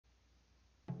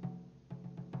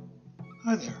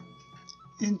Hi there.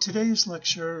 In today's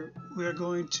lecture, we are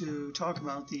going to talk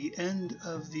about the end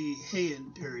of the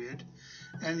Heian period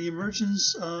and the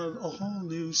emergence of a whole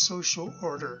new social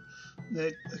order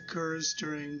that occurs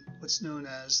during what's known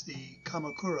as the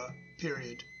Kamakura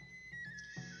period.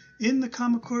 In the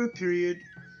Kamakura period,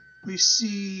 we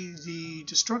see the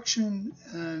destruction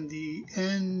and the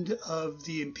end of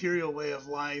the imperial way of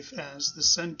life as the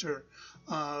center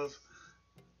of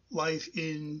life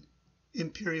in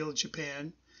Imperial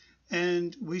Japan.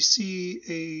 And we see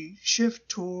a shift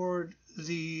toward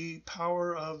the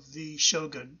power of the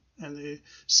shogun and the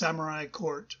samurai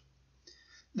court.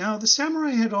 Now, the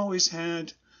samurai had always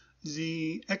had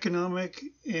the economic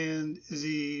and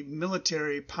the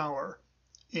military power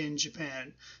in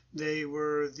Japan. They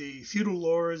were the feudal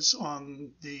lords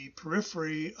on the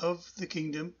periphery of the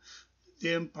kingdom,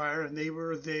 the empire, and they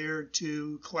were there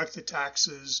to collect the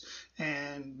taxes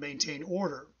and maintain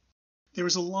order. There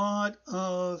was a lot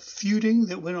of feuding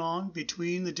that went on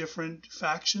between the different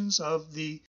factions of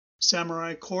the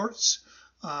samurai courts.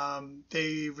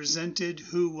 They resented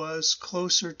who was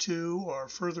closer to or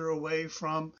further away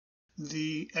from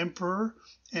the emperor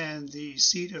and the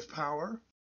seat of power.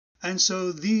 And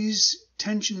so these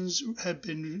tensions had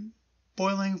been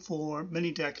boiling for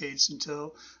many decades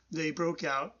until they broke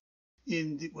out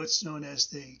in what's known as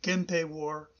the Genpei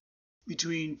War,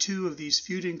 between two of these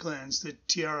feuding clans, the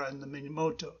Taira and the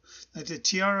Minamoto. Now, the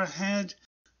Taira had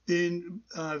been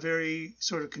very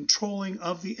sort of controlling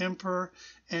of the emperor,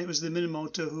 and it was the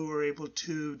Minamoto who were able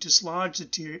to dislodge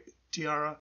the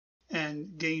Taira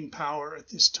and gain power at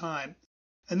this time.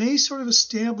 And they sort of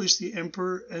established the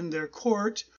emperor and their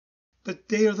court, but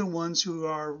they are the ones who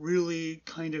are really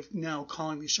kind of now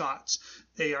calling the shots.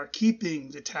 They are keeping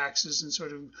the taxes and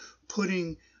sort of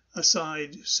putting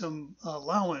aside some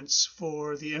allowance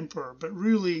for the emperor. But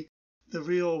really, the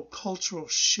real cultural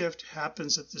shift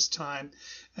happens at this time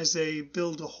as they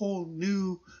build a whole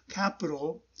new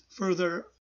capital further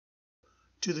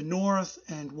to the north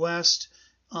and west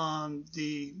on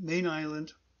the main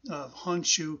island of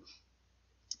Honshu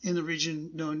in the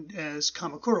region known as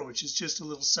Kamakura, which is just a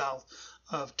little south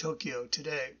of Tokyo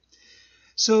today.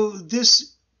 So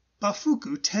this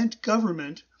Bafuku, tent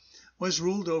government, was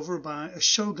ruled over by a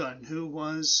shogun who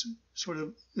was sort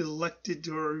of elected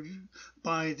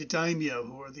by the daimyo,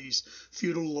 who are these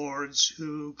feudal lords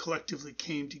who collectively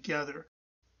came together.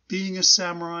 Being a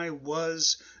samurai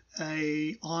was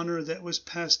an honor that was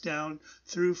passed down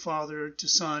through father to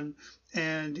son,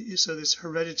 and so this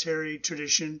hereditary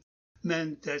tradition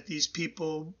meant that these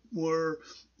people were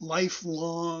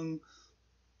lifelong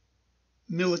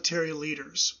military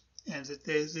leaders, and that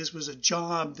this was a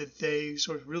job that they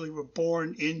sort of really were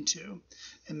born into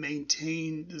and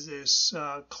maintained this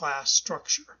class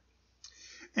structure.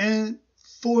 And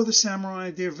for the samurai,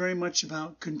 they're very much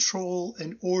about control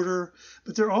and order,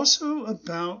 but they're also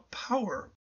about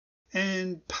power.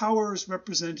 And power is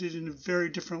represented in a very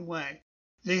different way.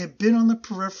 They have been on the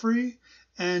periphery,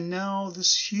 and now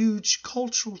this huge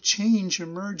cultural change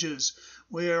emerges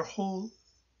where a whole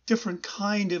different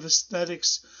kind of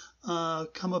aesthetics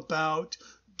come about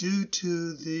due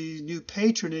to the new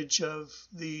patronage of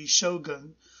the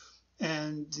shogun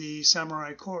and the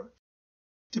samurai court.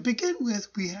 To begin with,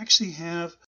 we actually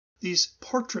have these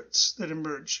portraits that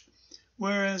emerge,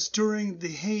 whereas during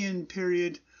the Heian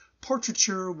period,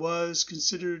 portraiture was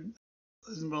considered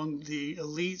among the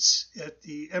elites at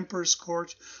the emperor's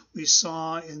court. We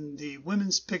saw in the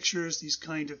women's pictures these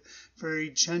kind of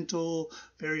very gentle,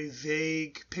 very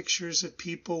vague pictures of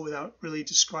people without really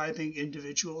describing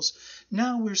individuals.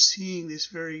 Now we're seeing this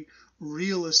very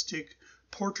realistic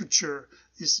portraiture,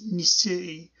 this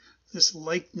nisei, this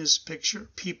likeness picture.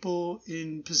 People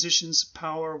in positions of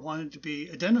power wanted to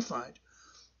be identified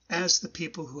as the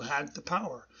people who had the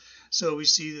power. So we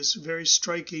see this very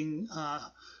striking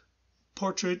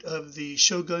portrait of the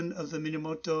shogun of the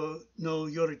Minamoto no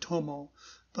Yoritomo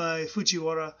by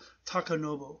Fujiwara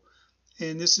Takanobu.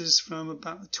 And this is from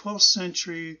about the 12th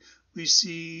century. We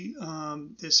see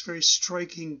this very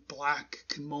striking black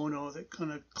kimono that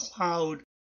kind of cloud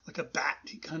like a bat.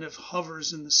 He kind of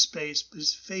hovers in the space, but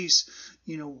his face,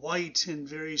 white and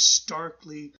very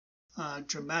starkly,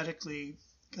 dramatically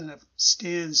kind of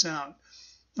stands out.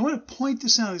 I want to point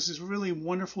this out. This is really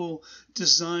wonderful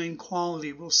design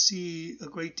quality. We'll see a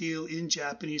great deal in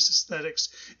Japanese aesthetics.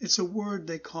 It's a word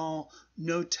they call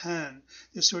noten,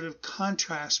 this sort of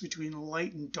contrast between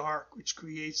light and dark, which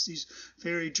creates these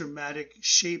very dramatic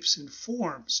shapes and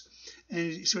forms. And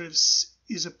it sort of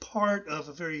is a part of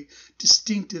a very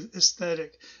distinctive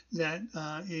aesthetic that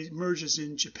emerges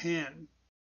in Japan.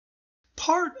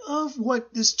 part of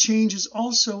what this change is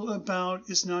also about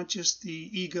is not just the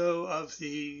ego of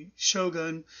the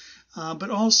shogun,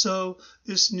 but also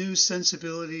this new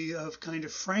sensibility of kind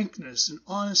of frankness and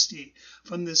honesty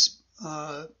from this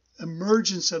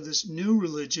emergence of this new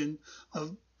religion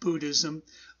of Buddhism,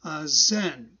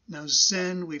 Zen. Now,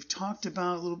 Zen, we'll talk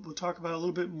about a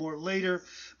little bit more later,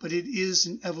 but it is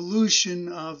an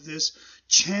evolution of this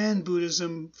Chan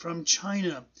Buddhism from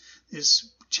China.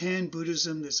 This Chan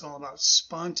Buddhism that's all about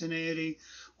spontaneity.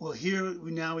 Well, here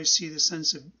we see the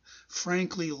sense of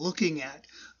frankly looking at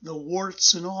the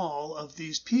warts and all of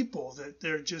these people, that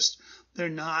they're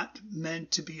not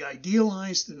meant to be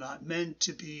idealized. They're not meant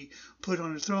to be put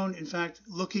on a throne. In fact,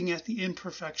 looking at the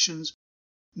imperfections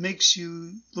makes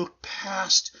you look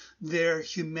past their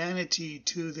humanity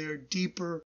to their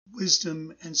deeper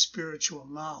wisdom and spiritual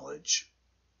knowledge.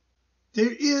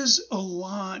 There is a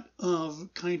lot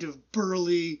of kind of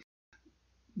burly,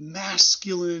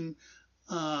 masculine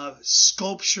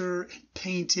sculpture and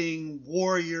painting.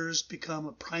 Warriors become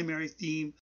a primary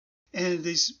theme. And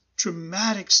these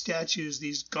dramatic statues,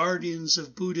 these guardians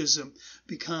of Buddhism,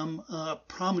 become a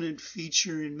prominent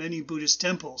feature in many Buddhist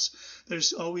temples.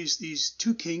 There's always these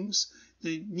two kings,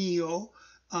 the Neo.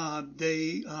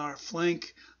 They are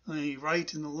flank on the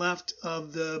right and the left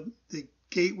of the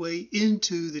gateway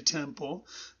into the temple.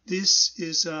 This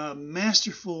is a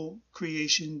masterful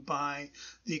creation by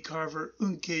the carver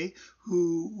Unke,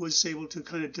 who was able to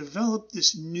kind of develop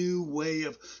this new way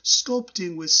of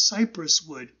sculpting with cypress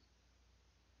wood.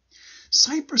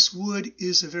 Cypress wood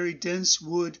is a very dense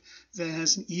wood that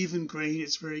has an even grain.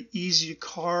 It's very easy to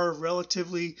carve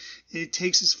relatively. It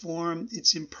takes its form.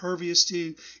 It's impervious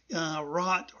to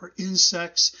rot or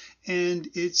insects, and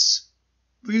it's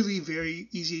really very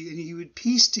easy. And you would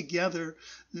piece together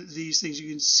these things.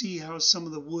 You can see how some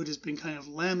of the wood has been kind of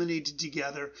laminated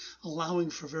together,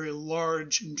 allowing for very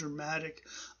large and dramatic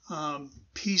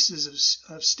pieces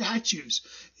of statues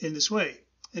in this way.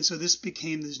 And so this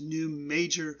became this new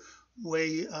major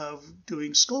way of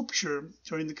doing sculpture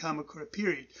during the Kamakura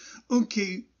period.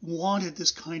 Unke wanted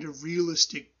this kind of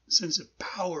realistic sense of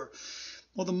power.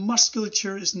 While the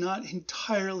musculature is not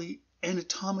entirely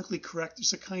anatomically correct,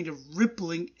 there's a kind of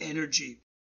rippling energy,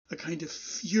 a kind of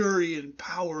fury and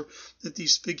power that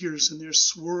these figures in their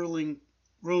swirling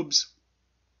robes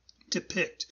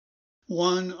depict.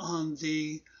 One on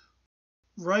the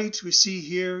right, we see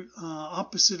here,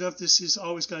 opposite of this, is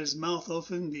always got his mouth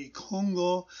open, the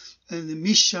Kongo, and the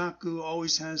Mishaku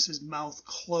always has his mouth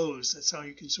closed. That's how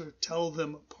you can sort of tell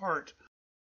them apart.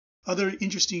 Other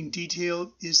interesting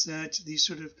detail is that these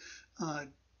sort of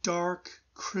dark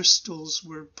crystals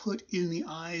were put in the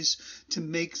eyes to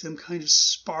make them kind of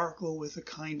sparkle with a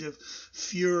kind of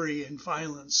fury and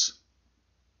violence.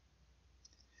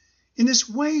 In this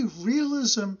way,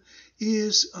 realism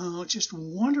is just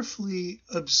wonderfully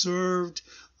observed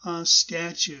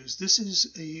statues. This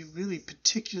is a really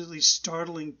particularly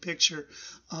startling picture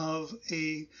of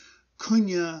a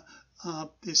kunya,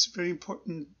 this very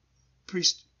important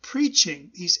priest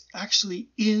preaching. He's actually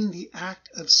in the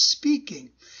act of speaking.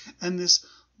 And this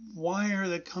wire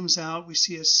that comes out, we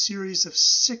see a series of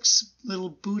 6 little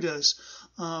Buddhas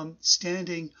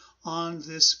standing on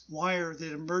this wire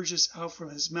that emerges out from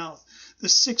his mouth. The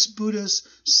 6 Buddhas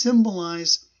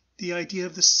symbolize the idea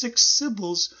of the 6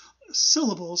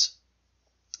 syllables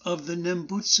of the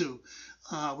Nembutsu,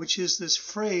 which is this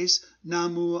phrase,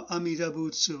 Namu Amida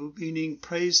Butsu, meaning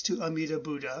praise to Amida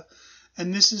Buddha.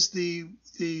 And this is the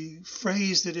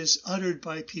phrase that is uttered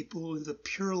by people in the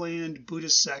Pure Land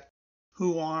Buddhist sect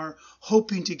who are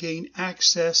hoping to gain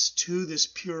access to this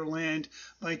Pure Land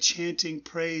by chanting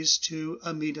praise to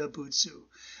Amida Butsu.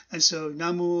 And so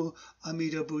Namu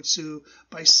Amida Butsu,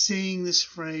 by saying this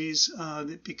phrase,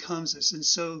 it becomes this. And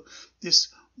so this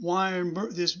wire,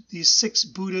 these 6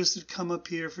 Buddhas that come up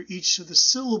here for each of the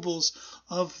syllables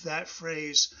of that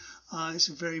phrase, is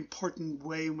a very important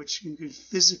way in which you can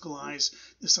physicalize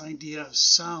this idea of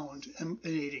sound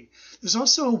emanating. There's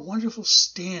also a wonderful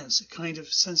stance, a kind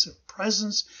of sense of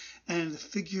presence, and the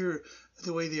figure,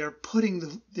 the way they are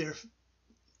putting their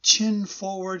chin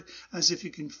forward, as if you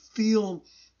can feel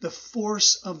the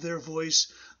force of their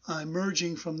voice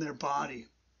emerging from their body.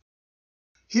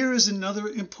 Here is another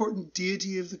important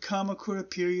deity of the Kamakura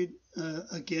period,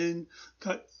 again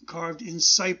carved in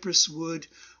cypress wood.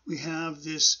 We have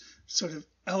this sort of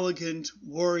elegant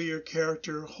warrior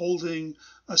character holding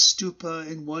a stupa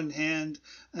in one hand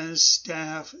and a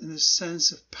staff, and a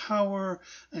sense of power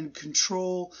and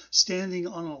control. Standing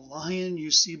on a lion, you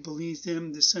see beneath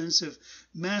him the sense of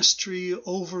mastery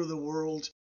over the world.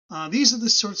 These are the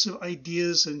sorts of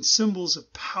ideas and symbols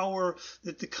of power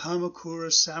that the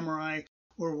Kamakura samurai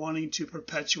were wanting to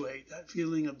perpetuate, that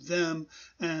feeling of them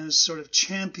as sort of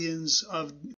champions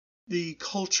of the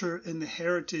culture and the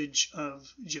heritage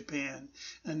of Japan,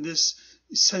 and this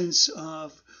sense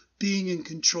of being in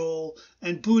control.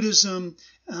 And Buddhism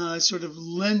sort of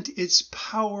lent its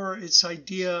power, its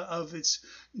idea of its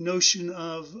notion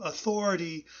of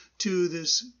authority to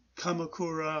this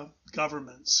Kamakura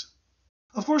governments.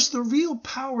 Of course, the real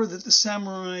power that the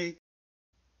samurai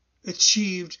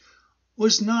achieved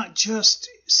was not just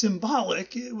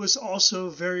symbolic, it was also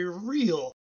very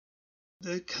real.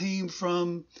 It came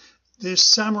from the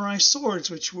samurai swords,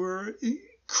 which were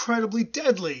incredibly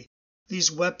deadly.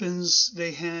 These weapons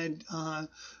they had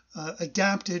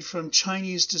adapted from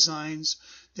Chinese designs.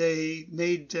 They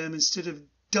made them, instead of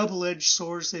double-edged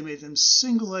swords, they made them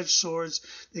single-edged swords.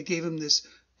 They gave them this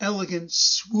elegant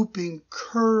swooping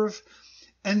curve,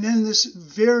 and then this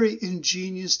very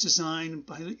ingenious design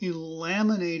by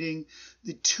laminating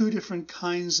the two different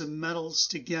kinds of metals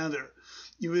together.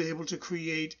 You were able to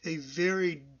create a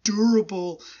very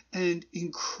durable and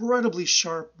incredibly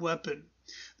sharp weapon.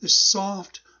 The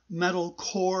soft metal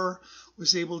core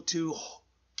was able to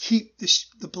keep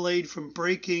the blade from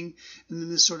breaking, and then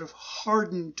this sort of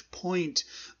hardened point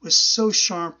was so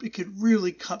sharp it could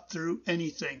really cut through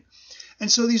anything.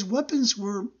 And so these weapons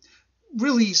were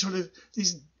really sort of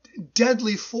these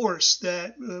deadly force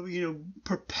that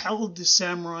propelled the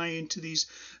samurai into these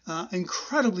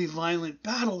incredibly violent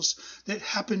battles that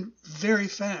happened very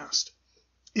fast.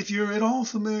 If you're at all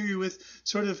familiar with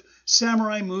sort of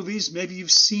samurai movies, maybe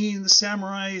you've seen the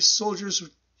samurai soldiers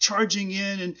charging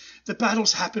in, and the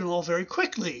battles happen all very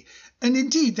quickly. And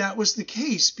indeed, that was the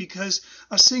case, because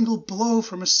a single blow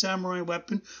from a samurai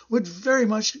weapon would very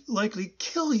much likely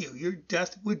kill you. Your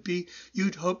death would be,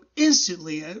 you'd hope,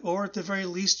 instantly, or at the very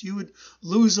least, you would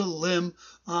lose a limb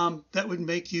that would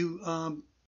make you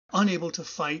unable to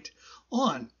fight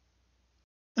on.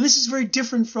 And this is very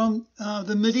different from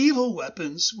the medieval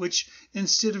weapons, which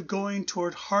instead of going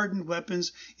toward hardened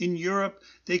weapons in Europe,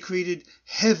 they created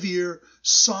heavier,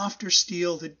 softer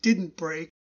steel that didn't break.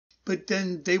 But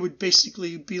then they would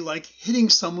basically be like hitting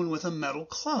someone with a metal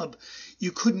club.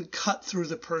 You couldn't cut through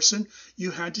the person. You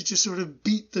had to just sort of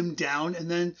beat them down and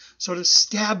then sort of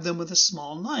stab them with a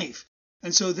small knife.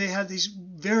 And so they had these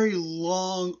very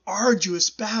long, arduous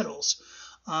battles.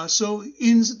 So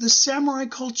in the samurai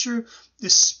culture, the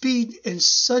speed and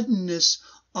suddenness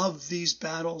of these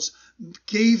battles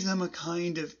gave them a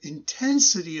kind of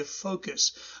intensity of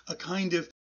focus, a kind of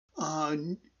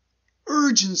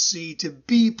urgency to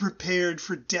be prepared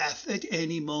for death at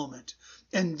any moment.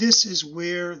 And this is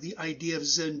where the idea of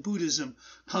Zen Buddhism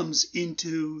comes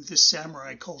into the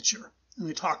samurai culture. And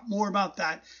we'll talk more about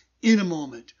that in a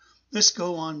moment. Let's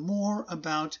go on more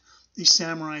about the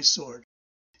samurai sword.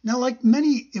 Now, like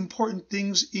many important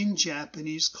things in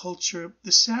Japanese culture,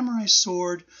 the samurai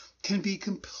sword can be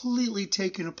completely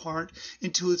taken apart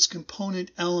into its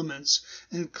component elements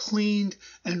and cleaned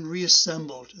and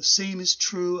reassembled. The same is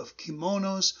true of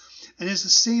kimonos, and the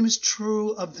same is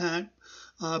true of that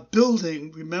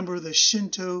building. Remember the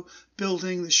Shinto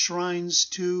building, the shrines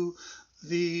to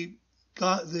the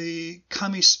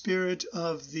kami spirit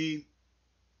of the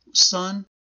sun?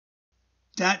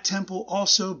 That temple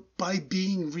also, by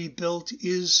being rebuilt,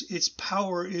 its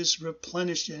power is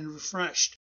replenished and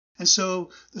refreshed. And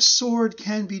so the sword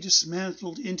can be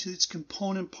dismantled into its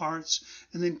component parts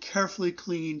and then carefully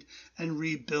cleaned and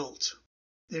rebuilt.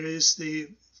 There is the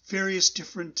various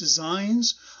different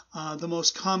designs. The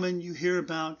most common you hear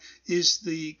about is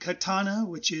the katana,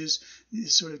 which is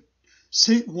sort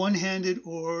of one-handed,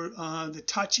 or the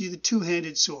tachi, the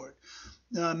two-handed sword.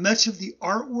 Much of the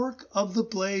artwork of the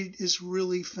blade is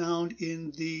really found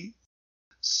in the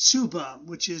tsuba,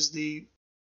 which is the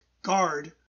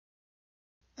guard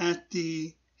at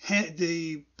the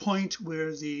point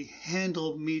where the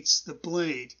handle meets the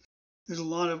blade. There's a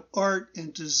lot of art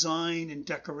and design and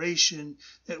decoration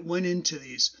that went into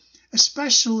these,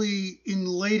 especially in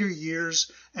later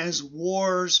years as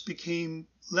wars became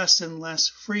less and less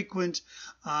frequent,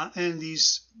 and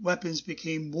these weapons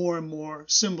became more and more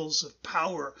symbols of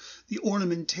power. The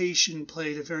ornamentation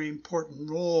played a very important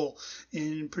role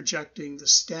in projecting the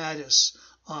status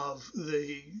of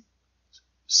the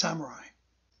samurai.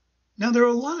 Now, there are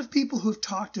a lot of people who've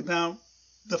talked about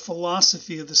the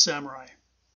philosophy of the samurai,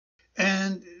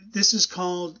 and this is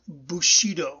called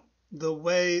Bushido, the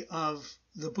way of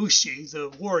the Bushi, the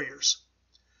warriors.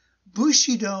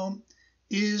 Bushido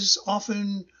is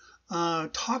often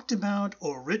talked about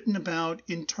or written about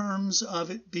in terms of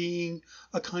it being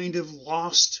a kind of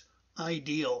lost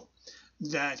ideal,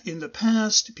 that in the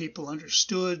past people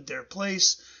understood their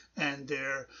place, and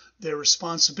their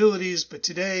responsibilities. But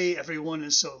today, everyone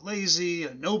is so lazy,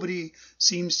 and nobody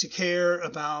seems to care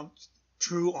about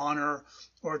true honor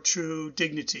or true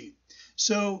dignity.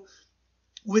 So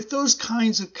with those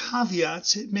kinds of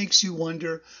caveats, it makes you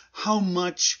wonder how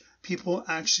much people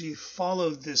actually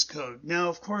followed this code. Now,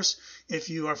 of course, if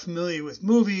you are familiar with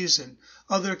movies and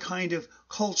other kind of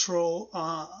cultural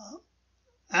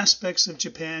aspects of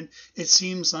Japan, it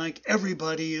seems like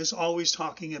everybody is always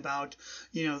talking about,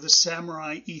 the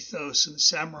samurai ethos and the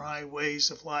samurai ways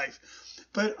of life.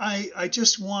 But I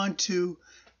just want to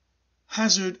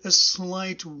hazard a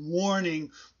slight warning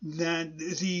that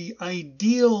the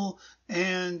ideal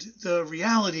and the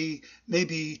reality may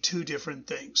be two different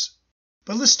things.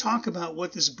 But let's talk about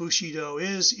what this Bushido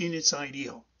is in its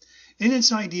ideal. In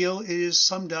its ideal, it is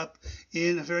summed up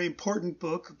in a very important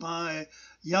book by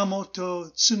Yamato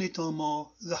Tsunetomo,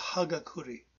 the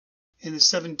Hagakure, in the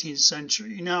 17th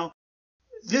century. Now,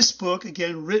 this book,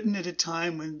 again, written at a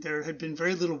time when there had been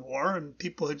very little war and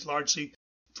people had largely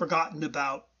forgotten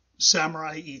about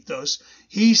samurai ethos,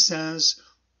 he says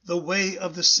the way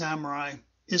of the samurai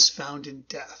is found in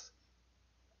death.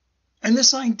 And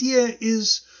this idea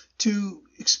is to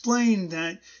explain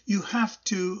that you have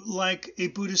to, like a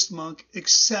Buddhist monk,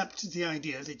 accept the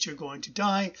idea that you're going to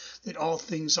die, that all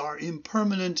things are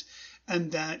impermanent,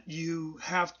 and that you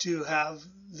have to have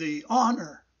the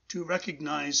honor to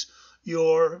recognize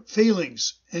your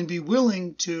failings and be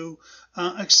willing to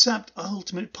accept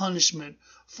ultimate punishment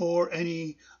for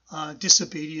any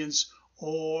disobedience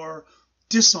or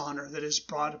dishonor that is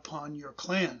brought upon your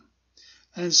clan.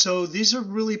 And so these are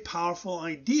really powerful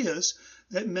ideas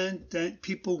that meant that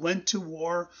people went to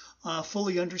war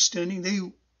fully understanding they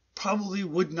probably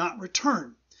would not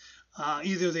return.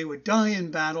 Either they would die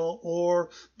in battle, or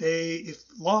they, if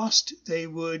lost, they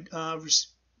would,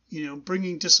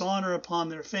 bringing dishonor upon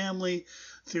their family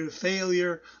through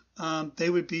failure, they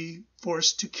would be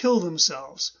forced to kill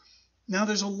themselves. Now,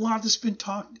 there's a lot that's been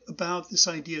talked about this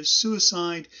idea of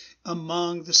suicide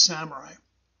among the samurai,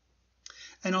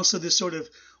 and also this sort of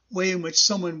way in which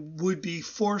someone would be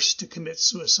forced to commit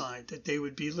suicide, that they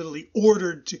would be literally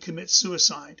ordered to commit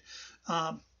suicide.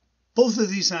 Both of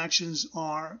these actions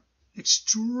are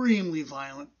extremely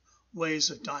violent ways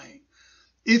of dying.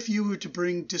 If you were to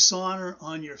bring dishonor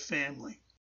on your family,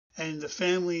 and the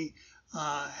family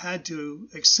had to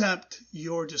accept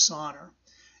your dishonor,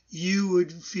 you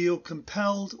would feel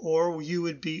compelled, or you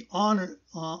would be honor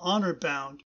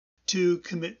bound to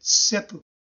commit seppuku,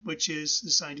 which is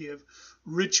this idea of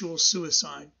ritual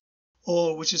suicide,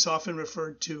 or which is often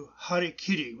referred to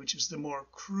harikiri, which is the more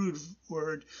crude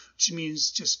word, which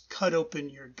means just cut open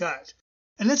your gut.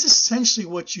 And that's essentially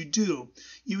what you do.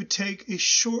 You would take a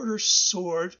shorter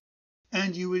sword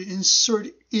and you would insert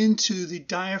it into the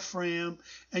diaphragm,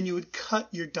 and you would cut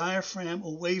your diaphragm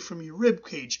away from your rib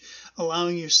cage,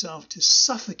 allowing yourself to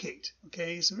suffocate.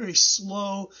 Okay, it's a very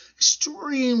slow,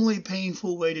 extremely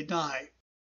painful way to die.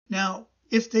 Now,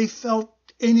 if they felt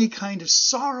any kind of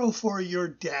sorrow for your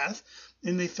death,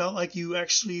 and they felt like you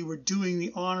actually were doing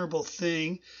the honorable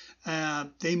thing,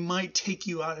 they might take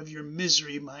you out of your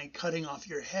misery by cutting off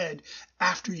your head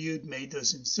after you had made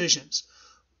those incisions.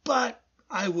 But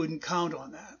I wouldn't count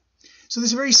on that. So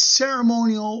there's a very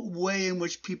ceremonial way in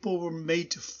which people were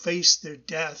made to face their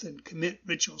death and commit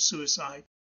ritual suicide.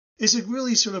 It's a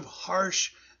really sort of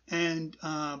harsh and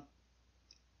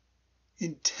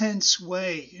intense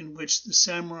way in which the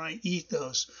samurai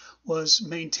ethos was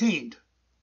maintained.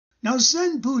 Now,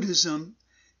 Zen Buddhism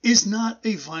is not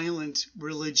a violent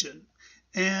religion,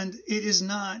 and it is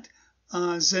not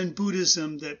Zen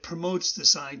Buddhism that promotes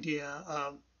this idea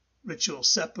of ritual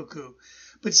seppuku.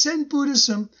 But Zen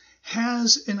Buddhism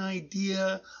has an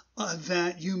idea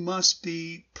that you must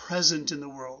be present in the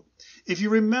world. If you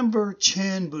remember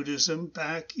Chan Buddhism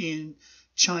back in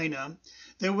China,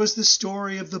 there was the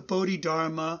story of the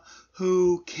Bodhidharma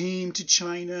who came to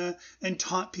China and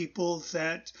taught people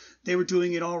that they were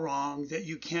doing it all wrong, that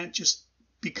you can't just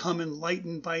become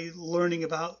enlightened by learning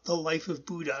about the life of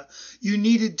Buddha. You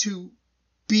needed to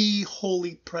be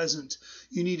wholly present.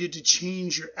 You needed to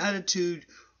change your attitude,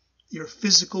 your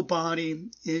physical body,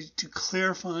 to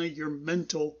clarify your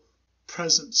mental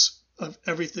presence of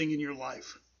everything in your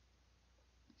life.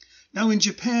 Now in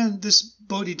Japan, this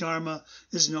Bodhidharma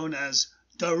is known as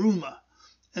Daruma.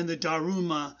 And the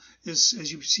Daruma is,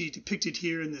 as you see depicted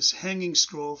here in this hanging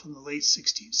scroll from the late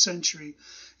 16th century.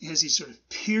 He has these sort of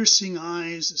piercing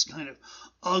eyes, this kind of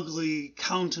ugly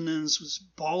countenance with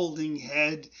balding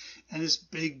head and this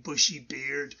big bushy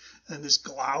beard and this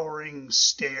glowering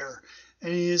stare.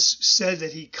 And it is said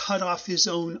that he cut off his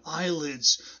own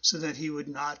eyelids so that he would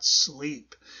not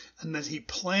sleep. and that he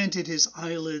planted his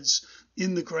eyelids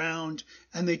in the ground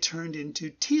and they turned into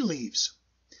tea leaves.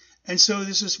 And so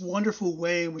there's this wonderful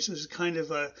way in which there's kind of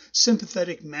a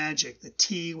sympathetic magic. The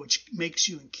tea, which makes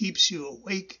you and keeps you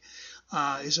awake,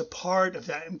 is a part of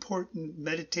that important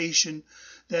meditation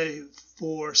that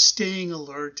for staying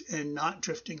alert and not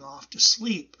drifting off to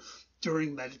sleep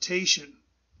during meditation.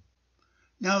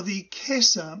 Now, the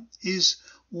kesa is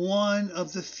one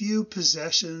of the few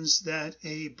possessions that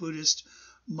a Buddhist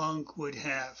monk would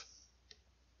have.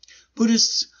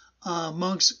 Buddhist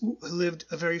monks lived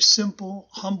a very simple,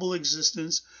 humble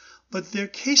existence, but their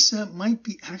kesa might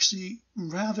be actually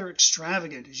rather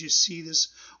extravagant. As you see, this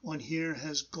one here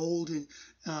has gold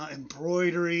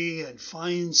embroidery and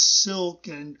fine silk,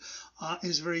 and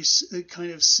is very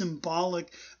kind of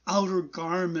symbolic outer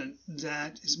garment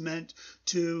that is meant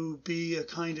to be a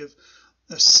kind of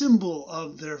a symbol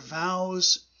of their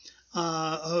vows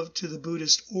to the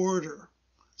Buddhist order.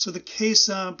 So the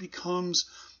kesa becomes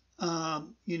a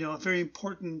very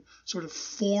important sort of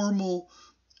formal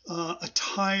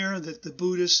attire that the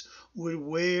Buddhists would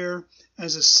wear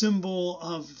as a symbol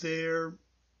of their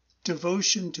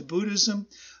devotion to Buddhism,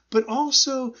 but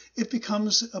also it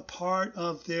becomes a part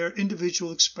of their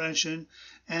individual expression.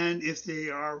 And if they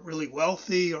are really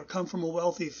wealthy or come from a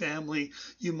wealthy family,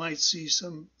 you might see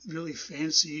some really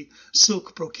fancy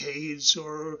silk brocades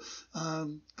or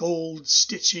gold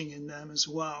stitching in them as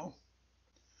well.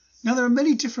 Now, there are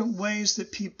many different ways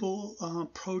that people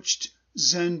approached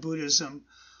Zen Buddhism.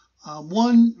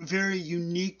 One very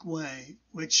unique way,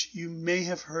 which you may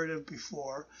have heard of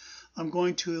before, I'm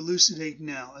going to elucidate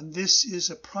now, and this is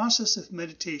a process of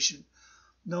meditation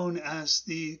known as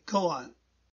the koan.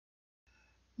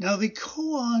 Now, the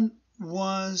koan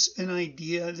was an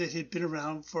idea that had been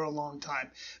around for a long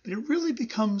time, but it really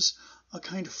becomes a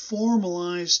kind of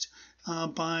formalized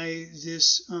by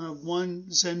this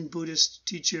one Zen Buddhist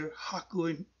teacher,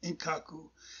 Haku Enkaku.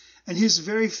 And his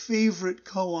very favorite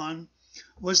koan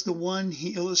was the one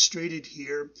he illustrated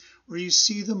here, where you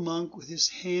see the monk with his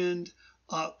hand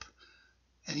up,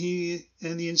 and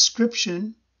the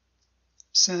inscription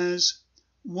says,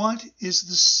 "What is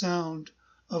the sound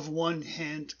of one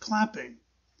hand clapping?"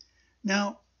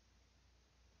 Now,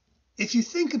 if you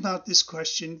think about this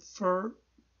question for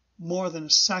more than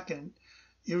a second,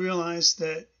 you realize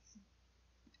that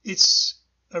it's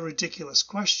a ridiculous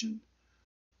question.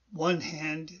 One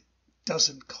hand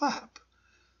doesn't clap.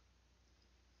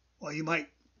 Well, you might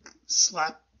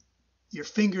slap your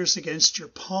fingers against your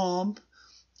palm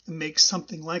and make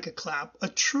something like a clap. A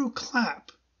true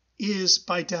clap is,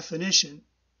 by definition,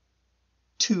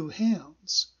 two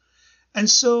hands. And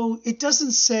so it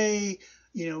doesn't say,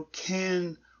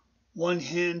 can one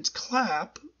hand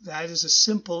clap? That is a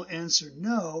simple answer,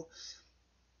 no.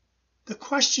 The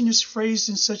question is phrased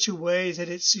in such a way that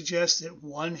it suggests that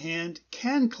one hand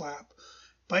can clap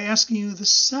by asking you the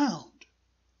sound.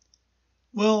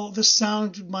 Well, the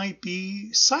sound might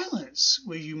be silence,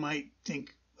 where you might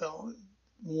think, well,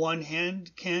 one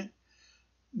hand can't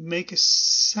make a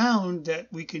sound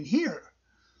that we can hear.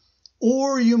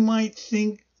 Or you might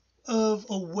think of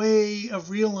a way of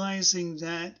realizing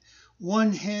that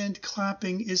one hand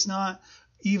clapping is not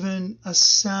even a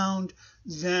sound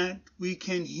that we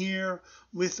can hear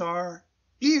with our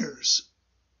ears.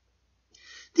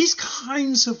 These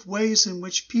kinds of ways in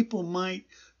which people might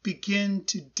begin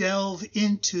to delve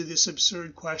into this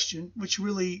absurd question, which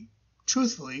really,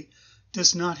 truthfully,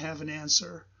 does not have an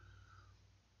answer,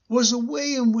 was a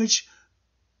way in which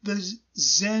the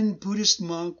Zen Buddhist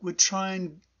monk would try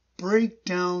and break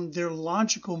down their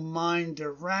logical mind,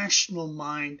 their rational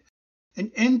mind,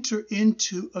 and enter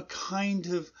into a kind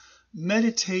of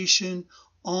meditation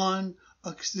on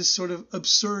this sort of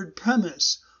absurd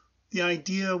premise. The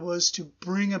idea was to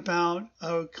bring about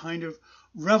a kind of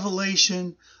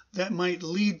revelation that might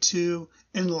lead to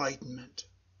enlightenment.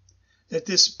 That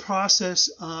this process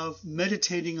of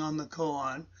meditating on the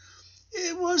koan,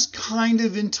 it was kind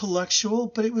of intellectual,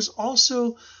 but it was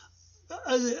also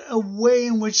a way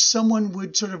in which someone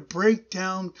would sort of break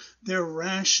down their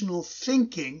rational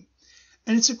thinking.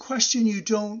 And it's a question you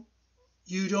don't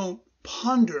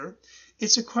ponder.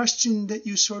 It's a question that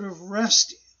you sort of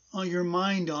rest on your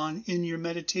mind on in your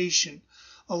meditation,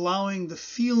 allowing the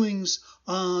feelings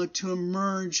to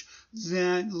emerge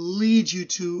that lead you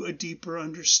to a deeper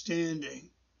understanding.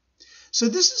 So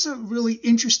this is a really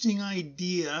interesting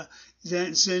idea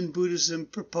that Zen Buddhism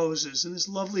proposes. In this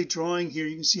lovely drawing here,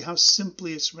 you can see how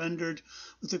simply it's rendered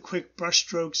with the quick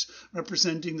brushstrokes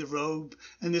representing the robe,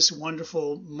 and this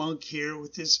wonderful monk here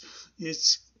with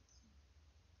his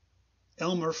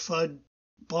Elmer Fudd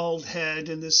bald head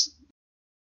and this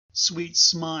sweet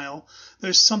smile.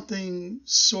 There's something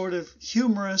sort of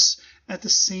humorous, at the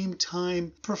same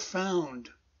time profound,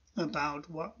 about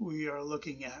what we are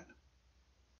looking at.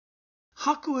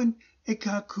 Hakuin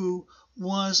Ekaku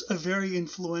was a very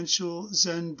influential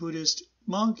Zen Buddhist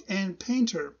monk and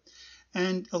painter,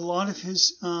 and a lot of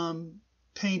his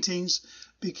paintings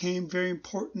became very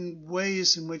important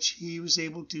ways in which he was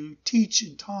able to teach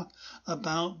and talk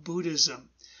about Buddhism.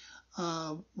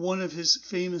 One of his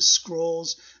famous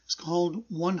scrolls is called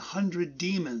 100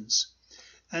 Demons,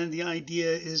 and the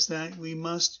idea is that we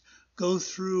must go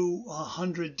through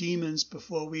 100 demons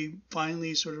before we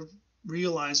finally sort of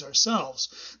realize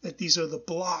ourselves that these are the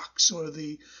blocks or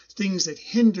the things that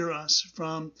hinder us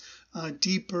from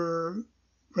deeper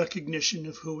recognition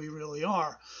of who we really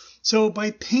are. So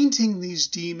by painting these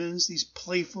demons, these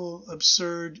playful,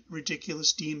 absurd,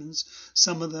 ridiculous demons,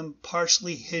 some of them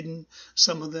partially hidden,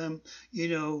 some of them,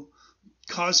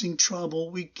 causing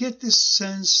trouble, we get this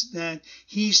sense that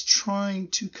he's trying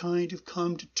to kind of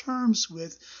come to terms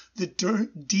with the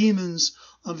demons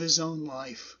of his own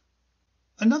life.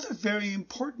 Another very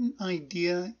important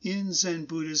idea in Zen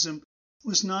Buddhism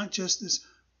was not just this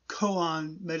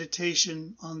koan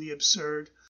meditation on the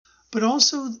absurd, but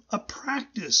also a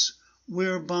practice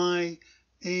whereby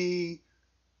a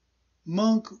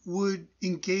monk would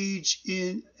engage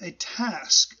in a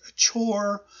task, a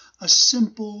chore, a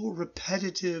simple,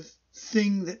 repetitive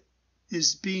thing that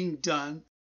is being done,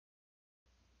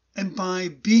 and by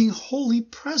being wholly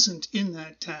present in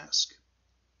that task,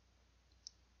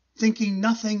 thinking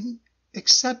nothing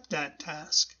except that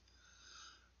task,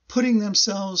 putting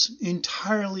themselves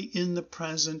entirely in the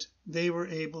present, they were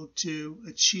able to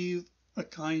achieve a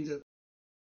kind of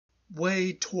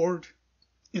way toward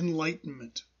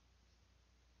enlightenment.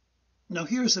 Now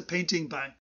here's a painting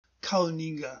by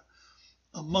Kaoninga,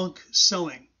 a monk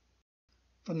sewing,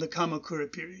 from the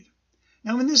Kamakura period.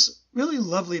 Now in this really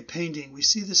lovely painting, we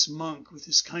see this monk with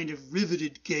this kind of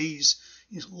riveted gaze.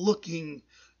 He's looking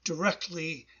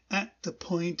directly at the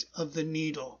point of the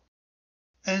needle.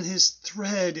 And his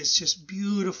thread is just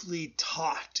beautifully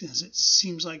taut, as it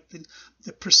seems like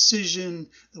the precision,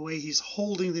 the way he's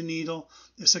holding the needle,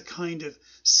 there's a kind of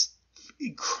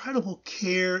incredible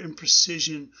care and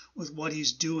precision with what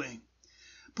he's doing.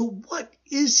 But what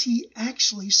is he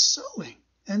actually sewing?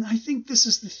 And I think this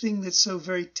is the thing that's so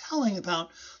very telling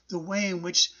about the way in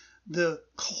which the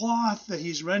cloth that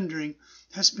he's rendering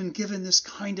has been given this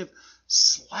kind of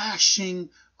slashing,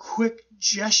 quick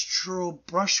gestural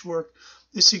brushwork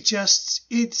that suggests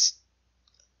it's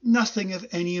nothing of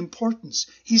any importance.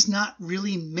 He's not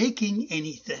really making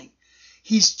anything.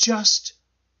 He's just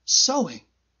sewing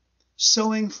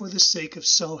for the sake of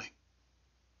sewing.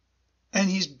 And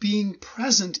he's being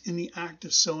present in the act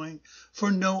of sewing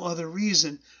for no other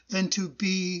reason than to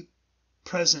be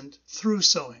present through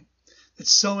sewing. That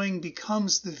sewing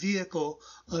becomes the vehicle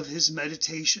of his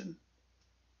meditation.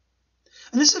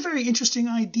 And this is a very interesting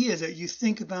idea that you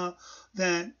think about,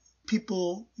 that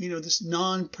people, this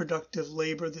non-productive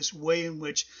labor, this way in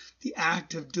which the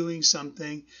act of doing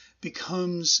something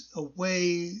becomes a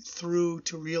way through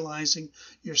to realizing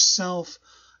yourself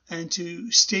and to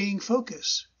staying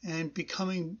focused and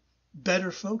becoming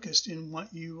better focused in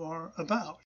what you are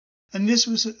about. And this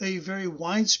was a very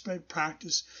widespread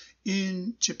practice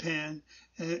in Japan,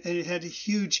 and it had a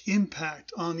huge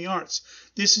impact on the arts.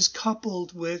 This is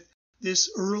coupled with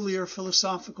this earlier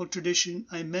philosophical tradition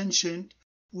I mentioned,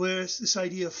 with this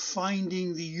idea of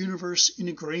finding the universe in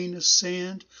a grain of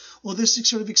sand. Well, this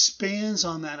sort of expands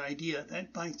on that idea,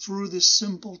 that through this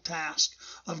simple task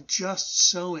of just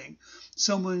sewing,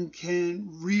 someone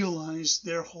can realize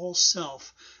their whole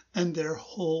self and their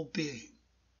whole being.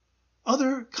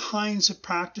 Other kinds of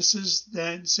practices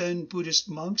that Zen Buddhist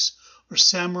monks or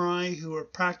samurai who are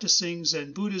practicing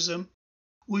Zen Buddhism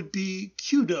would be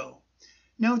Kyudo.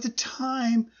 Now, at the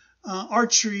time,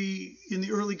 archery in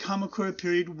the early Kamakura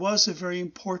period was a very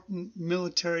important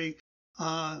military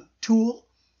tool.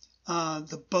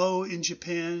 The bow in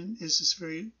Japan is this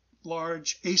very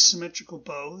large asymmetrical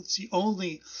bow. It's the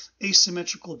only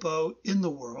asymmetrical bow in the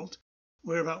world,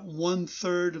 where about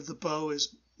 1/3 of the bow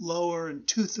is lower and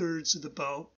 2/3 of the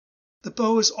bow. The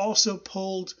bow is also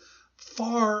pulled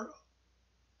far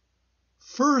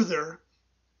further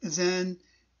than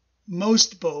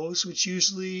most bows, which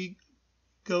usually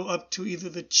go up to either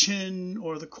the chin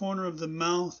or the corner of the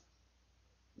mouth.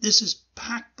 This is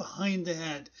packed behind the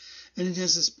head, and it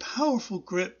has this powerful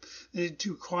grip that it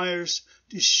requires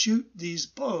to shoot these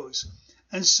bows.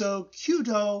 And so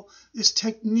Kyudo, this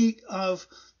technique of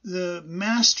the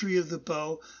mastery of the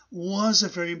bow, was a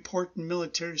very important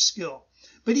military skill.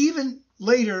 But even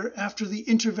later, after the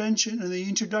intervention and the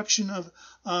introduction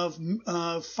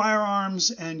of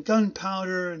firearms and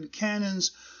gunpowder and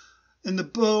cannons, and the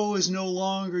bow is no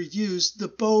longer used, the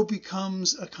bow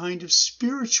becomes a kind of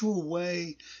spiritual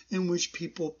way in which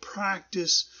people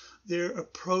practice their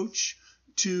approach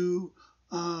to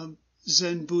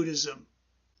Zen Buddhism.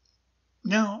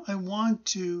 Now, I want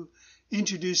to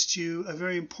introduce to you a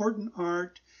very important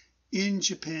art in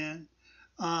Japan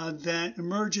that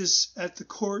emerges at the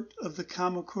court of the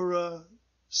Kamakura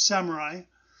samurai.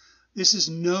 This is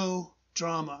no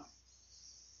drama.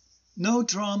 No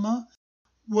drama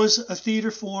was a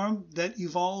theater form that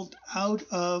evolved out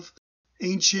of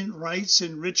ancient rites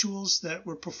and rituals that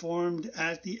were performed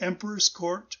at the emperor's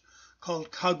court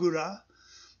called Kagura.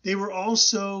 They were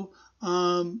also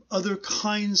other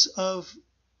kinds of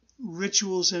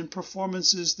rituals and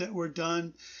performances that were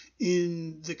done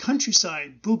in the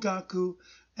countryside, Bugaku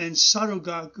and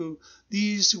Sarugaku.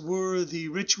 These were the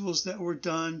rituals that were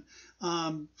done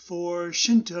for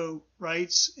Shinto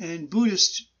rites and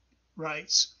Buddhist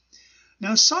rites.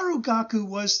 Now, Sarugaku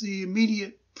was the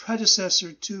immediate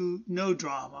predecessor to no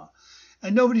drama,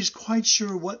 and nobody's quite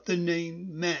sure what the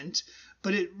name meant,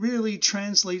 but it really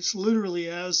translates literally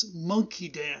as monkey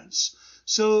dance.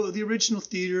 So the original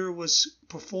theater was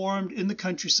performed in the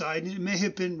countryside, and it may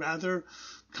have been rather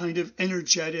kind of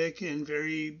energetic and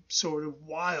very sort of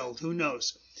wild, who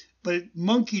knows. But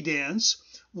monkey dance,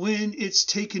 when it's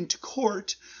taken to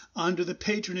court under the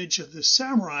patronage of the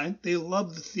samurai, they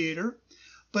love the theater,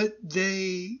 but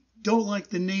they don't like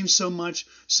the name so much,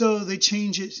 so they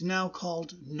change it to now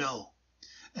called No.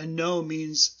 And No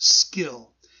means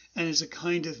skill, and is a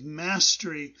kind of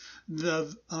mastery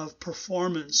of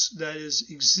performance that is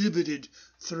exhibited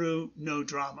through no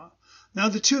drama. Now,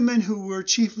 the two men who were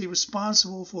chiefly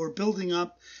responsible for building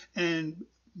up and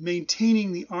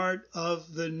maintaining the art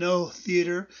of the No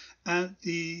theater at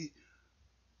the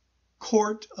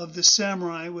court of the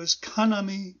samurai was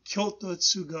Kanami Kyoto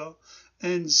Tsugo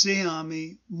and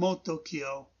Zeami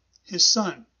Motokyo, his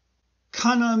son.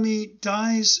 Kanami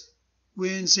dies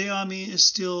when Zeami is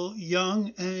still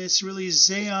young, and it's really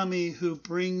Zeami who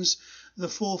brings the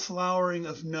full flowering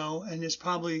of No and is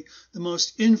probably the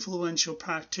most influential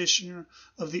practitioner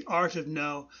of the art of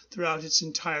No throughout its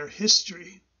entire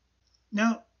history.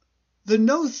 Now, the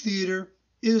No theater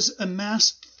is a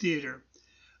masked theater,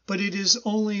 but it is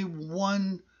only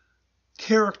one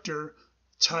character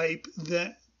type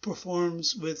that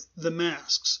performs with the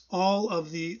masks. All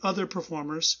of the other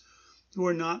performers who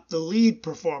are not the lead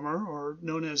performer, or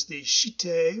known as the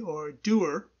shite or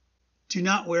doer, do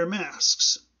not wear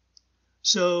masks.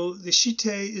 So the shite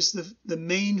is the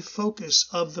main focus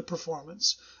of the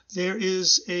performance. There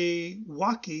is a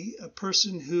waki, a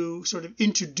person who sort of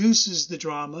introduces the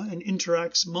drama and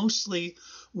interacts mostly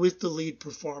with the lead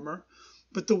performer.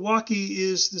 But the waki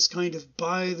is this kind of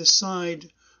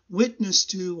by-the-side witness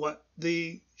to what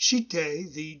the shite,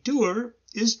 the doer,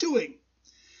 is doing.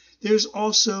 There's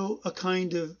also a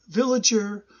kind of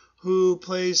villager who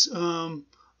plays a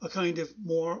kind of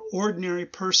more ordinary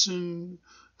person,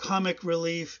 comic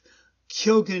relief,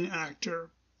 kyogen actor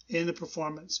in the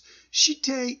performance.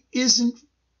 Shite isn't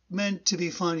meant to be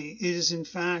funny. It is, in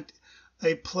fact,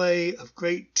 a play of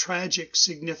great tragic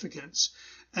significance,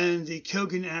 and the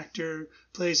kyogen actor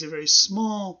plays a very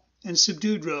small and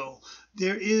subdued role.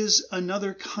 There is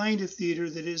another kind of theater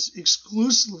that is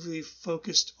exclusively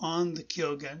focused on the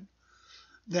kyogen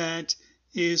that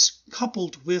is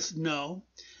coupled with No,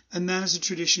 and that is a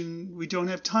tradition we don't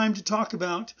have time to talk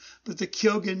about, but the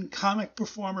kyogen comic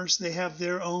performers, they have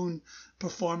their own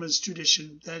performance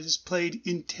tradition that is played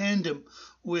in tandem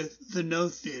with the No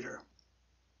theater.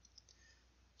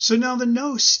 So now the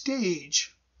No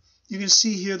stage, you can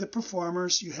see here the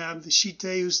performers. You have the shite,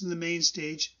 who's in the main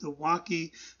stage, the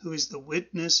waki, who is the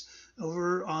witness,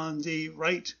 over on the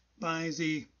right by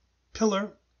the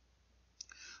pillar.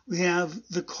 We have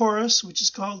the chorus, which is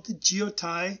called the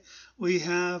jiotai. We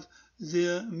have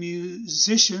the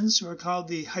musicians, who are called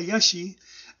the hayashi.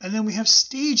 And then we have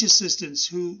stage assistants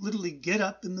who literally get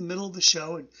up in the middle of the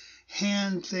show and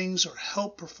hand things or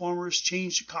help performers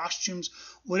change costumes,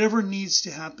 whatever needs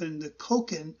to happen. The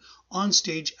koken on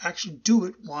stage actually do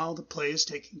it while the play is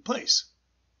taking place.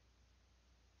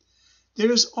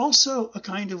 There's also a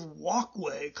kind of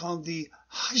walkway called the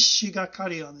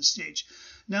hashigakari on the stage.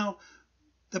 Now,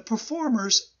 the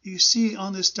performers, you see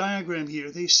on this diagram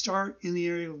here, they start in the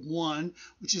area of 1,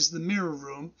 which is the mirror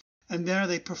room, and there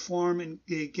they perform and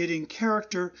they get in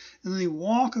character, and then they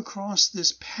walk across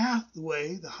this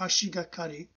pathway, the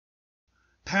hashigakari,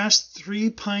 past 3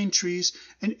 pine trees,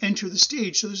 and enter the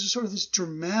stage. So there's sort of this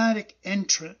dramatic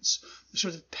entrance, the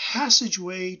sort of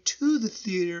passageway to the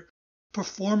theater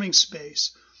performing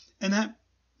space. And that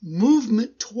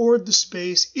movement toward the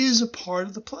space is a part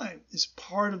of the play. It's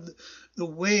part of the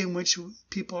way in which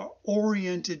people are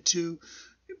oriented to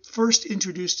first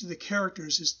introduced to the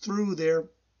characters is through their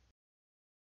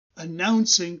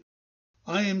announcing,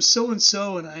 I am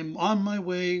so-and-so, and I'm on my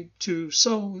way to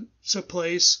so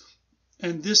place,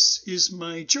 and this is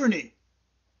my journey.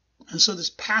 And so this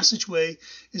passageway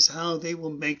is how they will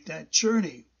make that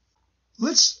journey.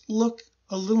 Let's look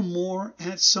a little more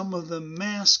at some of the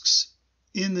masks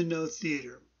in the No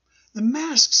Theater. The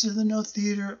masks in the No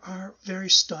Theater are very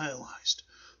stylized.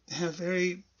 They have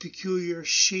very peculiar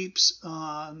shapes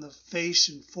on the face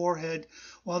and forehead.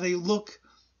 While they look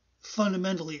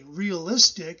fundamentally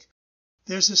realistic,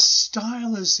 there's a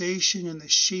stylization in the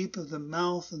shape of the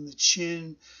mouth and the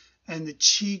chin and the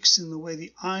cheeks and the way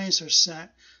the eyes are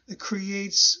set that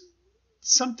creates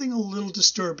something a little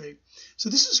disturbing. So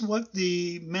this is what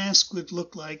the mask would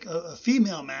look like, a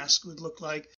female mask would look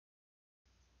like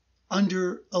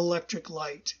under electric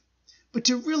light. But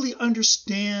to really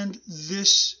understand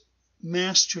this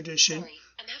mask tradition,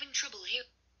 I'm having trouble here.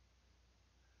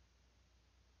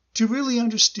 To really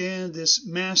understand this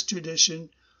mask tradition,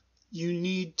 you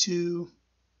need to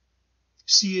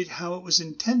see it how it was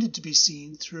intended to be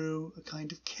seen, through a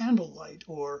kind of candlelight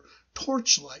or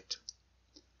torchlight.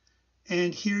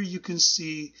 And here you can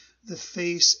see the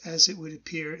face as it would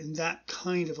appear in that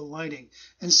kind of a lighting.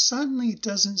 And suddenly it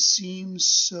doesn't seem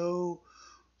so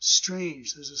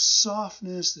strange. There's a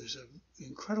softness, there's an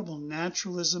incredible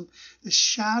naturalism. The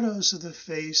shadows of the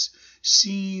face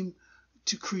seem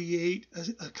to create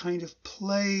a kind of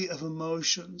play of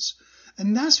emotions.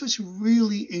 And that's what's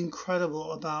really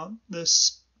incredible about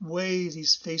this way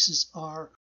these faces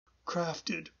are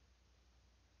crafted.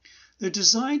 They're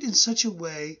designed in such a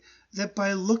way that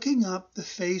by looking up, the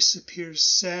face appears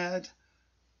sad,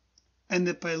 and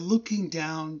that by looking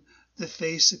down, the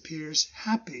face appears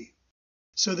happy.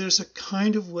 So there's a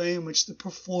kind of way in which the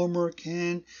performer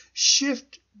can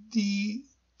shift the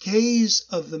gaze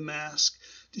of the mask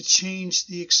to change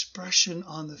the expression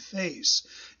on the face.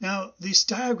 Now, this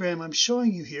diagram I'm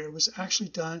showing you here was actually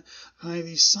done by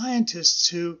these scientists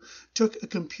who took a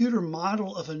computer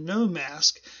model of a no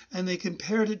mask and they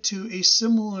compared it to a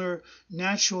similar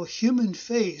natural human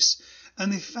face,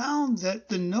 and they found that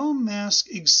the no mask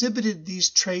exhibited these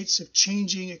traits of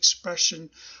changing expression,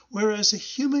 whereas a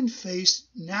human face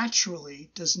naturally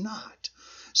does not.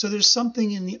 So there's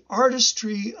something in the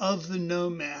artistry of the no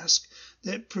mask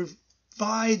that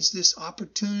provides this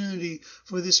opportunity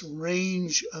for this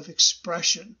range of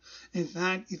expression. In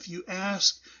fact, if you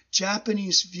ask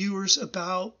Japanese viewers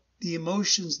about the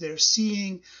emotions they're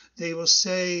seeing, they will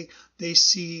say they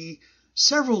see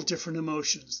several different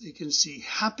emotions. They can see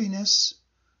happiness,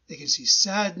 they can see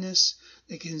sadness,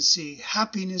 they can see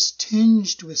happiness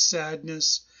tinged with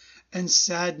sadness, and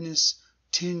sadness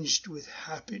tinged with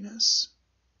happiness.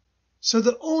 So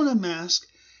the Onna mask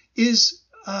is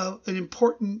an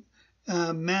important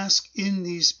mask in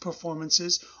these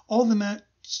performances. All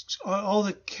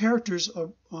the characters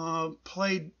are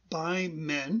played by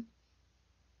men.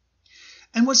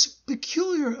 And what's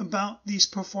peculiar about these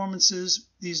performances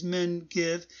these men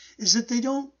give is that they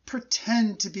don't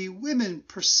pretend to be women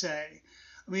per se.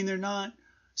 I mean, they're not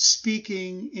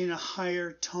speaking in a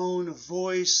higher tone of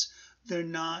voice. They're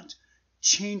not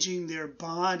changing their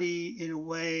body in a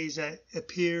way that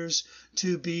appears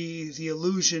to be the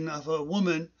illusion of a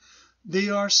woman. They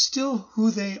are still who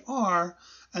they are,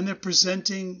 and they're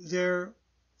presenting their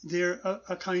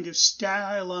a kind of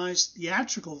stylized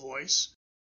theatrical voice,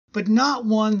 but not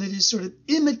one that is sort of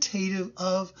imitative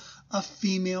of a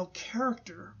female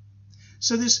character.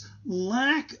 So this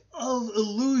lack of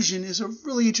illusion is a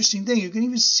really interesting thing. You can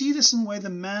even see this in the way the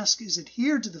mask is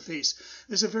adhered to the face.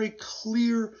 There's a very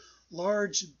clear,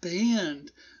 large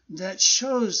band that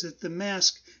shows that the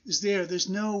mask is there. There's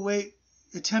no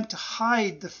attempt to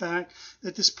hide the fact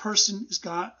that this person has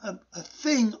got a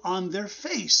thing on their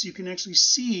face. You can actually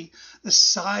see the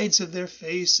sides of their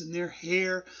face and their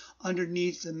hair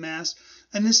underneath the mask.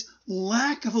 And this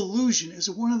lack of illusion is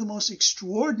one of the most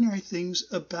extraordinary things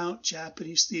about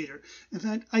Japanese theater. In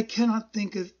fact, I cannot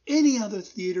think of any other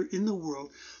theater in the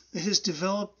world that has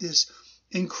developed this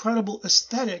incredible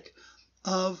aesthetic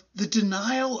of the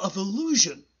denial of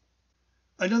illusion.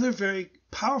 Another very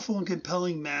powerful and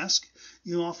compelling mask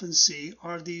you often see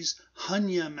are these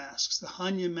Hanya masks. The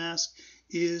Hanya mask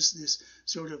is this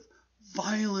sort of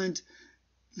violent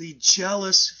the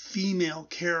jealous female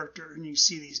character, and you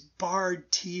see these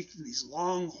barred teeth and these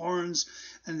long horns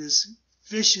and this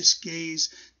vicious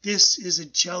gaze. This is a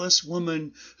jealous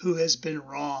woman who has been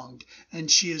wronged, and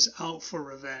she is out for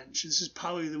revenge. This is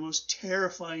probably the most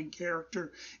terrifying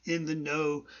character in the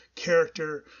No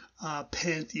character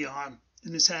pantheon,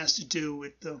 and this has to do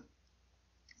with the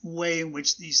way in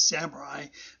which these samurai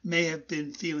may have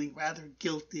been feeling rather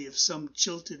guilty of some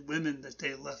jilted women that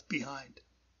they left behind.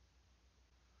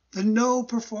 The No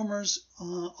performers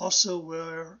also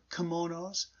wear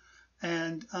kimonos,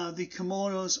 and the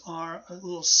kimonos are a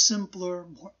little simpler,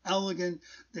 more elegant.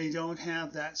 They don't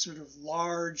have that sort of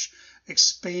large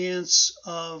expanse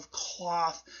of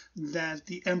cloth that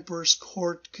the emperor's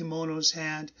court kimonos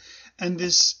had, and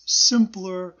this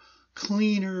simpler,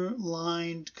 cleaner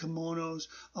lined kimonos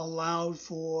allowed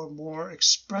for more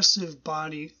expressive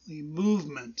bodily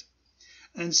movement.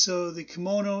 And so the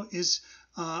kimono is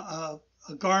a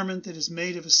garment that is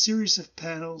made of a series of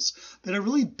panels that are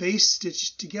really base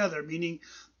stitched together, meaning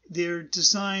they're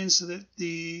designed so that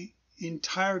the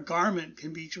entire garment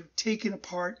can be taken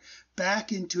apart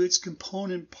back into its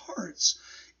component parts,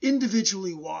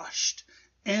 individually washed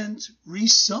and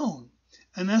resewn.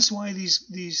 And that's why these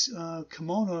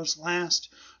kimonos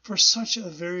last for such a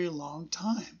very long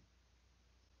time.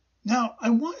 Now, I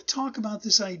want to talk about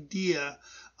this idea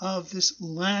of this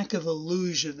lack of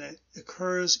illusion that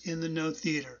occurs in the No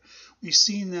theater. We've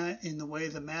seen that in the way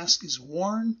the mask is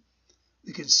worn.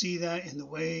 We can see that in the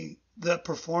way the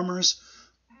performers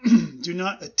do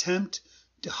not attempt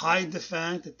to hide the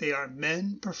fact that they are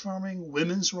men performing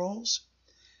women's roles.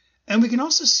 And we can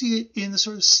also see it in the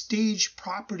sort of stage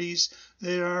properties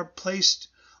that are placed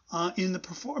in the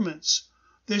performance.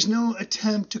 There's no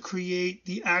attempt to create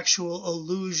the actual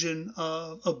illusion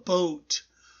of a boat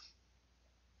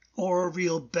or a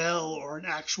real bell or an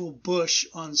actual bush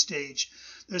on stage.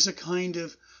 There's a kind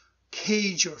of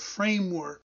cage or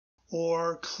framework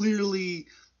or clearly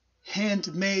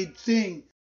handmade thing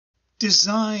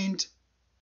designed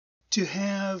to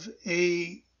have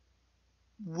a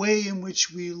way in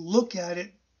which we look at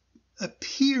it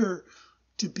appear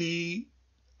to be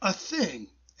a thing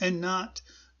and not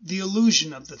the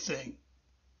illusion of the thing.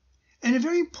 And a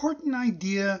very important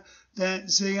idea that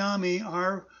Zeami,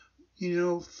 our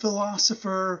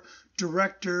philosopher,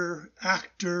 director,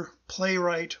 actor,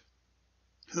 playwright,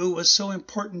 who was so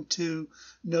important to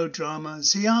No drama,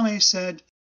 Zeami said,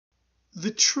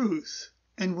 the truth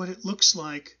and what it looks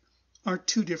like are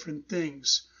two different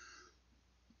things.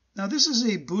 Now, this is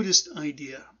a Buddhist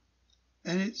idea,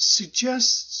 and it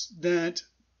suggests that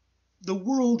the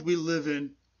world we live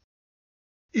in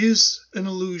is an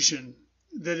illusion,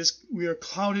 that is, we are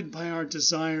clouded by our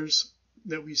desires,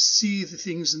 that we see the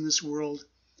things in this world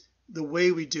the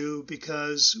way we do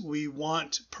because we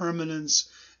want permanence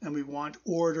and we want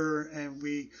order and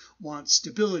we want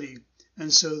stability.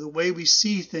 And so the way we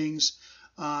see things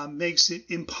makes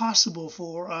it impossible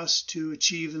for us to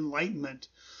achieve enlightenment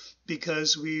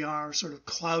because we are sort of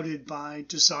clouded by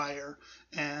desire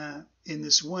in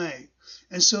this way.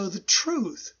 And so the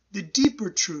truth, the deeper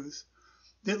truth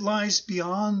that lies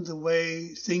beyond the way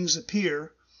things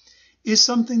appear, is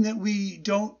something that we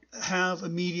don't have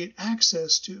immediate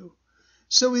access to.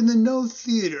 So in the No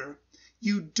theater,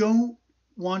 you don't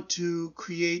want to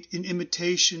create an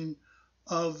imitation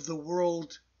of the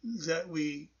world that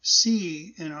we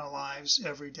see in our lives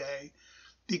every day,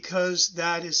 because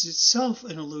that is itself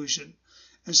an illusion.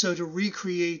 And so to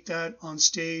recreate that on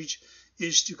stage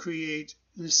is to create,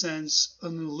 in a sense,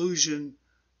 an illusion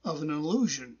of an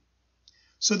illusion.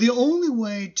 So the only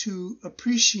way to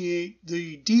appreciate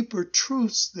the deeper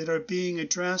truths that are being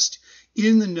addressed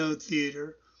in the No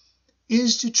theater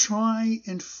is to try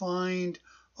and find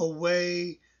a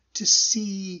way to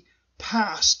see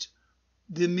past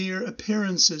the mere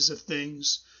appearances of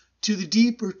things to the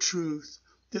deeper truth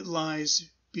that lies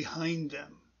behind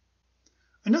them.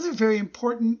 Another very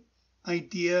important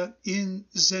idea in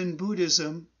Zen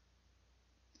Buddhism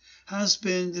has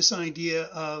been this idea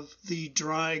of the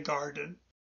dry garden.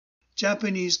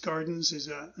 Japanese gardens is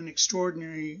an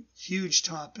extraordinary, huge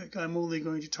topic. I'm only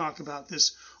going to talk about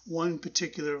this one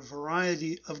particular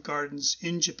variety of gardens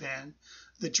in Japan,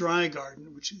 the dry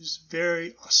garden, which is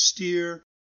very austere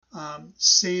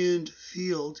sand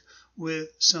field with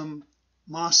some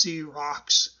mossy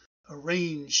rocks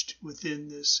arranged within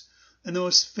this. And the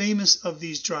most famous of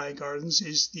these dry gardens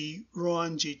is the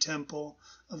Roanji Temple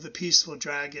of the Peaceful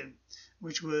Dragon,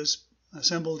 which was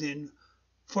assembled in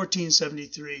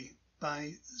 1473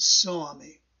 by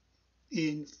Soami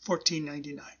in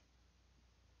 1499.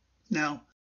 Now,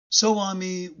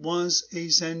 Soami was a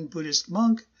Zen Buddhist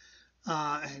monk,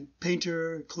 and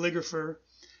painter, calligrapher,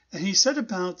 and he set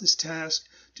about this task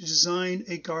to design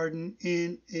a garden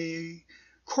in a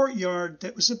courtyard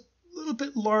that was a little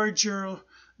bit larger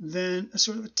than a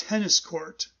sort of a tennis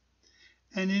court.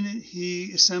 And in it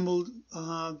he assembled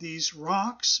these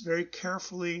rocks very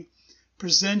carefully,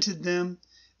 presented them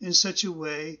in such a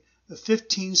way,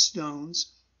 15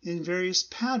 stones in various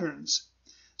patterns,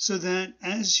 so that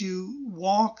as you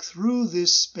walk through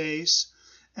this space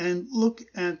and look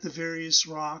at the various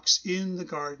rocks in the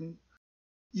garden,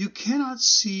 you cannot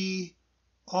see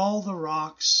all the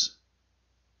rocks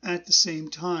at the same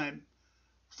time.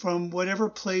 From whatever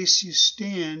place you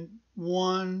stand,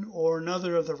 one or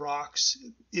another of the rocks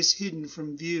is hidden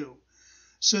from view,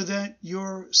 so that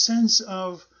your sense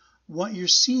of what you're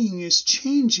seeing is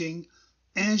changing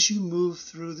as you move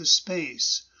through the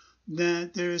space,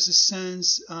 that there is a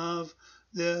sense of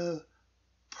the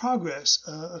progress,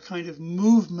 a kind of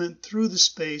movement through the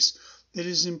space that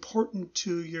is important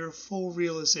to your full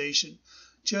realization,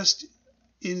 just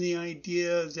in the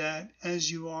idea that as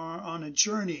you are on a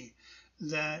journey,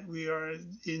 that we are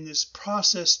in this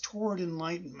process toward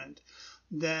enlightenment,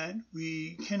 that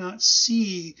we cannot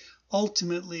see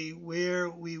ultimately where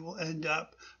we will end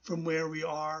up from where we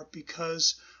are,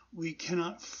 because we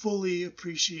cannot fully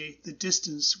appreciate the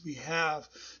distance we have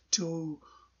to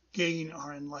gain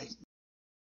our enlightenment.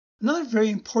 Another very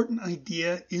important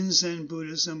idea in Zen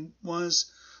Buddhism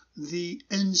was the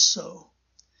enso,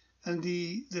 and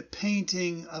the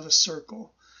painting of a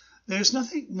circle. There's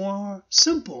nothing more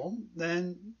simple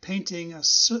than painting a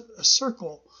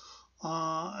circle,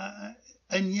 and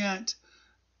yet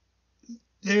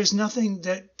there's nothing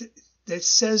that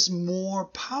says more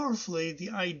powerfully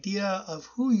the idea of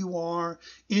who you are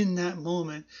in that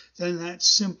moment than that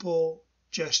simple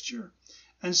gesture.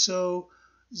 And so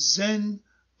Zen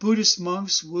Buddhist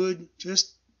monks would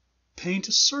just paint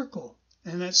a circle,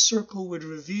 and that circle would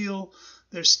reveal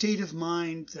their state of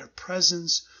mind, their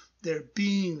presence, their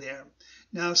being there.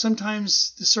 Now,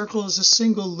 sometimes the circle is a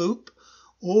single loop,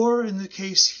 or in the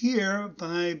case here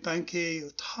by Bankei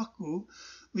Otaku,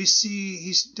 we see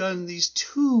he's done these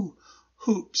 2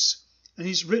 hoops, and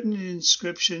he's written an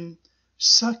inscription,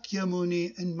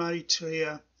 Sakyamuni and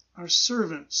Maitreya are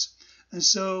servants. And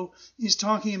so he's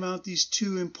talking about these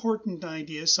 2 important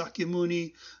ideas,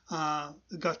 Sakyamuni,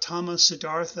 the Gautama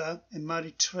Siddhartha, and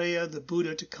Maitreya, the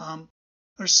Buddha to come,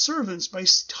 are servants. By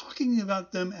talking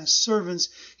about them as servants,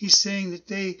 he's saying that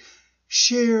they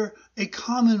share a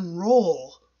common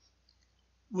role,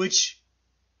 which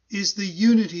is the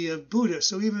unity of Buddha.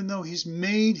 So even though he's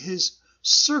made his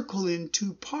circle in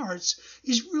 2 parts,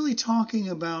 he's really talking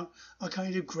about a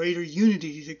kind of greater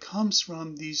unity that comes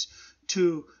from these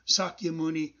 2,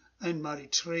 Sakyamuni and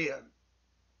Maitreya.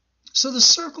 So the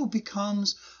circle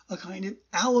becomes a kind of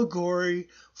allegory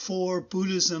for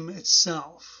Buddhism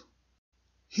itself.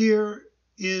 Here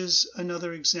is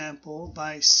another example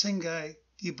by Sengai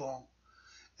Gibon,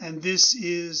 and this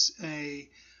is a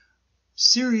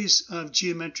series of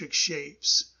geometric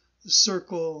shapes, the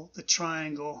circle, the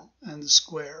triangle, and the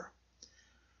square.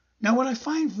 Now, what I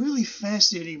find really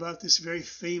fascinating about this very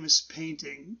famous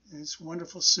painting, and its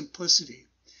wonderful simplicity,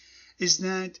 is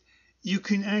that you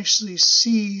can actually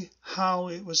see how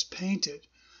it was painted,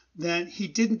 that he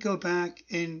didn't go back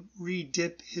and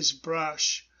re-dip his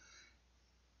brush.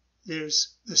 The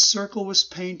circle was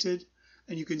painted,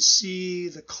 and you can see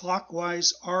the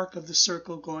clockwise arc of the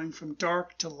circle going from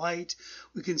dark to light.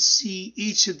 We can see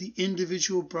each of the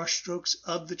individual brushstrokes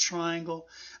of the triangle,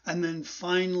 and then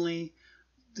finally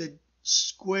the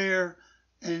square,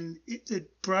 and the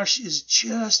brush is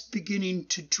just beginning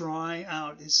to dry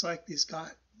out. It's like he's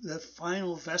got the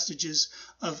final vestiges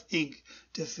of ink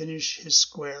to finish his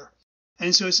square.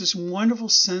 And so it's this wonderful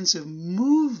sense of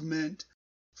movement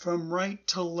from right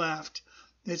to left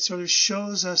that sort of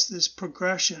shows us this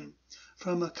progression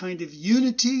from a kind of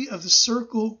unity of the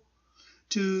circle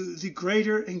to the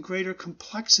greater and greater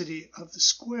complexity of the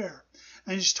square.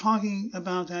 And it's talking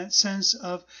about that sense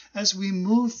of as we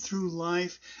move through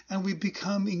life and we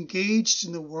become engaged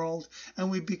in the world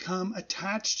and we become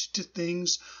attached to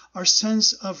things, our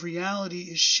sense of reality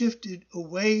is shifted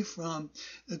away from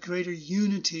the greater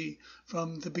unity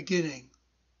from the beginning.